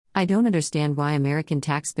I don't understand why American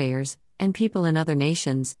taxpayers, and people in other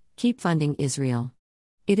nations, keep funding Israel.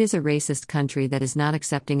 It is a racist country that is not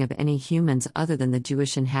accepting of any humans other than the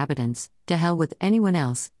Jewish inhabitants. To hell with anyone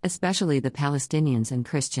else, especially the Palestinians and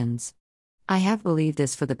Christians. I have believed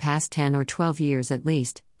this for the past 10 or 12 years at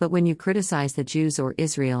least, but when you criticize the Jews or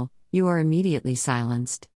Israel, you are immediately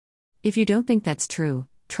silenced. If you don't think that's true,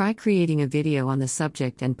 try creating a video on the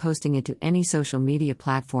subject and posting it to any social media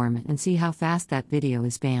platform and see how fast that video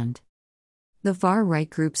is banned. The far-right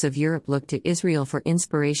groups of Europe look to Israel for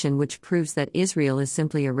inspiration, which proves that Israel is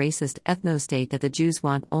simply a racist ethno-state that the Jews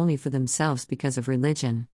want only for themselves because of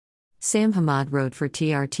religion. Sam Hamad wrote for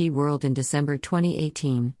TRT World in December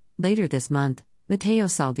 2018. Later this month, Matteo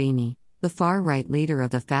Salvini, the far-right leader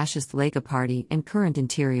of the fascist Lega Party and current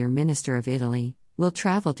Interior Minister of Italy, will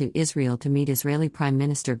travel to Israel to meet Israeli Prime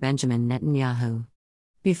Minister Benjamin Netanyahu.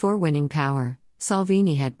 Before winning power,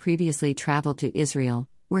 Salvini had previously traveled to Israel,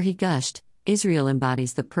 where he gushed, "Israel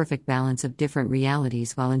embodies the perfect balance of different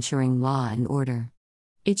realities while ensuring law and order."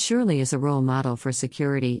 It surely is a role model for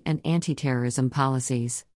security and anti-terrorism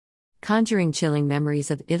policies. Conjuring chilling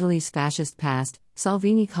memories of Italy's fascist past,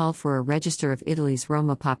 Salvini called for a register of Italy's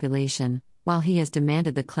Roma population, while he has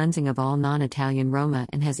demanded the cleansing of all non-Italian Roma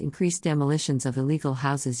and has increased demolitions of illegal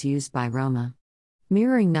houses used by Roma.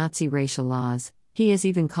 Mirroring Nazi racial laws, he has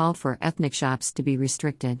even called for ethnic shops to be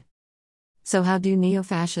restricted. So how do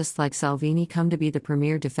neo-fascists like Salvini come to be the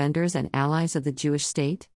premier defenders and allies of the Jewish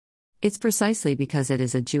state? It's precisely because it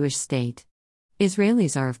is a Jewish state.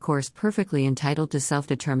 Israelis are of course perfectly entitled to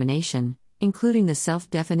self-determination, including the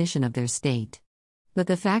self-definition of their state. But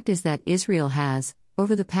the fact is that Israel has,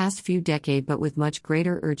 over the past few decades but with much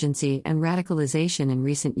greater urgency and radicalization in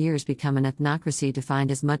recent years, become an ethnocracy defined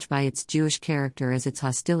as much by its Jewish character as its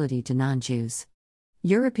hostility to non-Jews.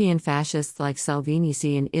 European fascists like Salvini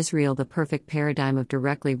see in Israel the perfect paradigm of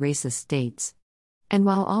directly racist states. And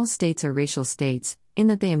while all states are racial states, in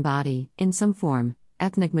that they embody, in some form,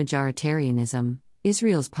 ethnic majoritarianism,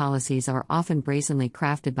 Israel's policies are often brazenly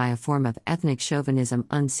crafted by a form of ethnic chauvinism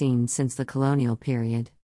unseen since the colonial period.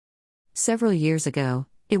 Several years ago,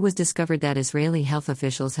 it was discovered that Israeli health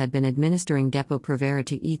officials had been administering Depo-Provera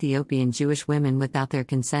to Ethiopian Jewish women without their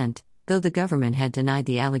consent, though the government had denied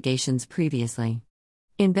the allegations previously.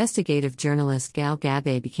 Investigative journalist Gal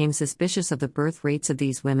Gabe became suspicious of the birth rates of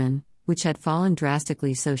these women, which had fallen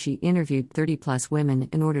drastically, so she interviewed 30-plus women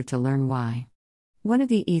in order to learn why. One of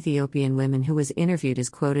the Ethiopian women who was interviewed is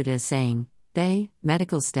quoted as saying, "They,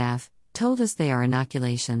 medical staff, told us they are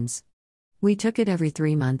inoculations. We took it every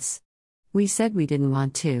 3 months. We said we didn't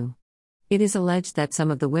want to." It is alleged that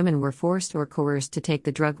some of the women were forced or coerced to take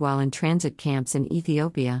the drug while in transit camps in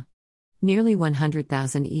Ethiopia. Nearly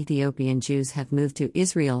 100,000 Ethiopian Jews have moved to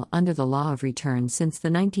Israel under the law of return since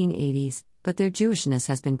the 1980s, but their Jewishness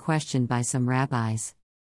has been questioned by some rabbis.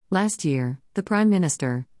 Last year, the Prime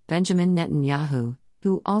Minister, Benjamin Netanyahu,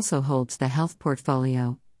 who also holds the health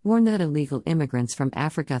portfolio, warned that illegal immigrants from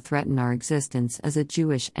Africa threaten our existence as a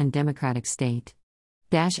Jewish and democratic state.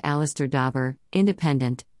 Alistair Dauber,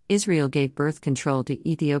 Independent, Israel gave birth control to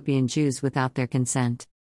Ethiopian Jews without their consent.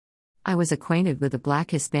 I was acquainted with a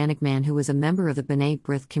black Hispanic man who was a member of the B'nai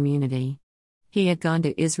B'rith community. He had gone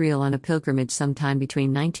to Israel on a pilgrimage sometime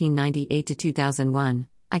between 1998 to 2001.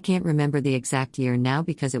 I can't remember the exact year now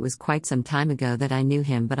because it was quite some time ago that I knew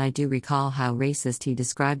him, but I do recall how racist he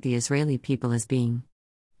described the Israeli people as being.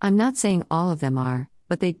 I'm not saying all of them are,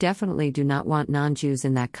 but they definitely do not want non-Jews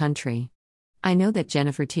in that country. I know that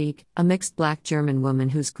Jennifer Teague, a mixed black German woman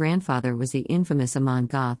whose grandfather was the infamous Amon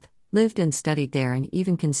Goth, lived and studied there and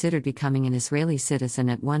even considered becoming an Israeli citizen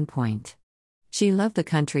at one point. She loved the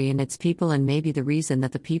country and its people, and maybe the reason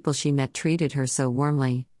that the people she met treated her so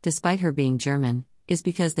warmly, despite her being German, is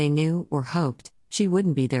because they knew, or hoped, she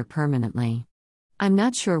wouldn't be there permanently. I'm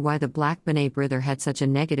not sure why the black B'nai B'rith had such a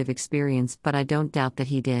negative experience, but I don't doubt that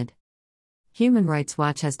he did. Human Rights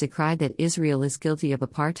Watch has decried that Israel is guilty of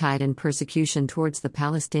apartheid and persecution towards the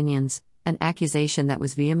Palestinians, an accusation that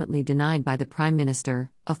was vehemently denied by the Prime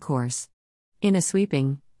Minister, of course. In a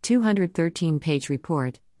sweeping, 213-page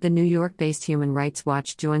report, the New York-based Human Rights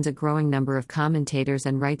Watch joins a growing number of commentators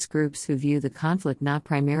and rights groups who view the conflict not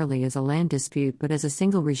primarily as a land dispute but as a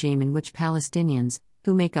single regime in which Palestinians,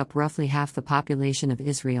 who make up roughly half the population of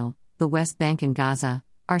Israel, the West Bank and Gaza,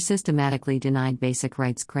 are systematically denied basic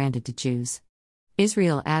rights granted to Jews.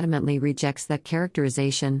 Israel adamantly rejects that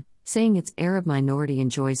characterization, saying its Arab minority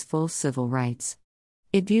enjoys full civil rights.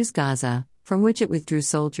 It views Gaza, from which it withdrew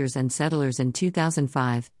soldiers and settlers in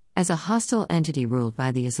 2005, as a hostile entity ruled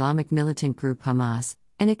by the Islamic militant group Hamas,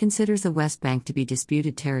 and it considers the West Bank to be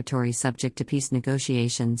disputed territory subject to peace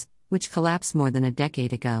negotiations, which collapsed more than a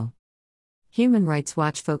decade ago. Human Rights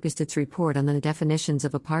Watch focused its report on the definitions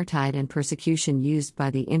of apartheid and persecution used by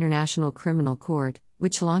the International Criminal Court,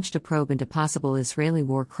 which launched a probe into possible Israeli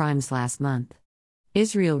war crimes last month.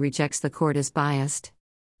 Israel rejects the court as biased.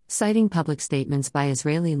 Citing public statements by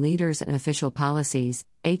Israeli leaders and official policies,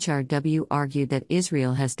 HRW argued that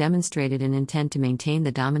Israel has demonstrated an intent to maintain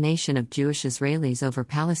the domination of Jewish Israelis over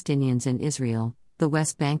Palestinians in Israel, the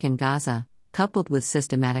West Bank and Gaza, coupled with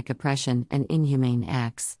systematic oppression and inhumane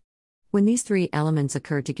acts. When these three elements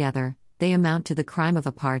occur together, they amount to the crime of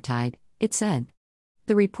apartheid, it said.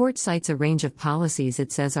 The report cites a range of policies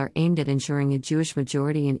it says are aimed at ensuring a Jewish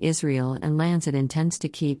majority in Israel and lands it intends to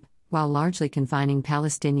keep, while largely confining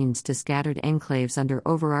Palestinians to scattered enclaves under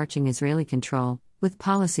overarching Israeli control, with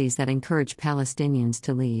policies that encourage Palestinians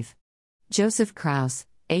to leave. Joseph Krauss,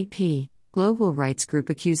 AP, global rights group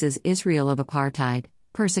accuses Israel of apartheid,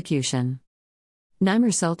 persecution.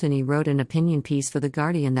 Nimer Sultani wrote an opinion piece for The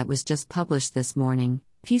Guardian that was just published this morning.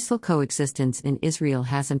 Peaceful coexistence in Israel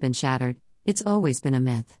hasn't been shattered, it's always been a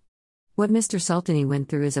myth. What Mr. Sultani went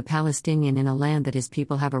through as a Palestinian in a land that his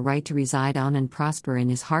people have a right to reside on and prosper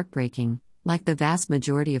in is heartbreaking. Like the vast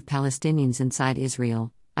majority of Palestinians inside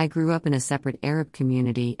Israel, I grew up in a separate Arab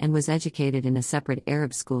community and was educated in a separate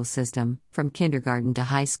Arab school system, from kindergarten to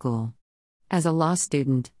high school. As a law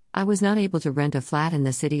student, I was not able to rent a flat in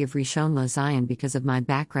the city of Rishon LeZion because of my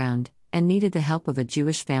background, and needed the help of a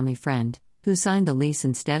Jewish family friend, who signed the lease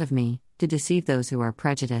instead of me, to deceive those who are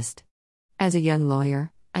prejudiced. As a young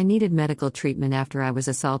lawyer, I needed medical treatment after I was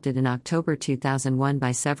assaulted in October 2001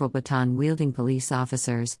 by several baton-wielding police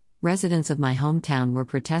officers. Residents of my hometown were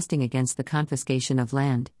protesting against the confiscation of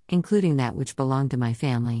land, including that which belonged to my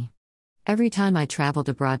family. Every time I traveled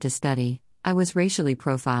abroad to study, I was racially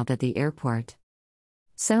profiled at the airport.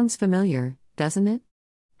 Sounds familiar, doesn't it?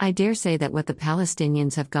 I dare say that what the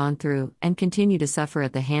Palestinians have gone through, and continue to suffer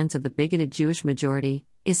at the hands of the bigoted Jewish majority,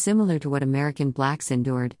 is similar to what American blacks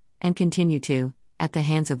endured, and continue to, at the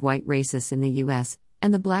hands of white racists in the U.S.,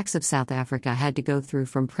 and the blacks of South Africa had to go through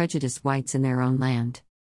from prejudiced whites in their own land.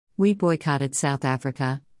 We boycotted South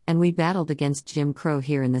Africa, and we battled against Jim Crow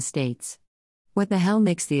here in the States. What the hell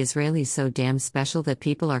makes the Israelis so damn special that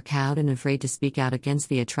people are cowed and afraid to speak out against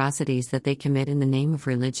the atrocities that they commit in the name of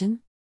religion?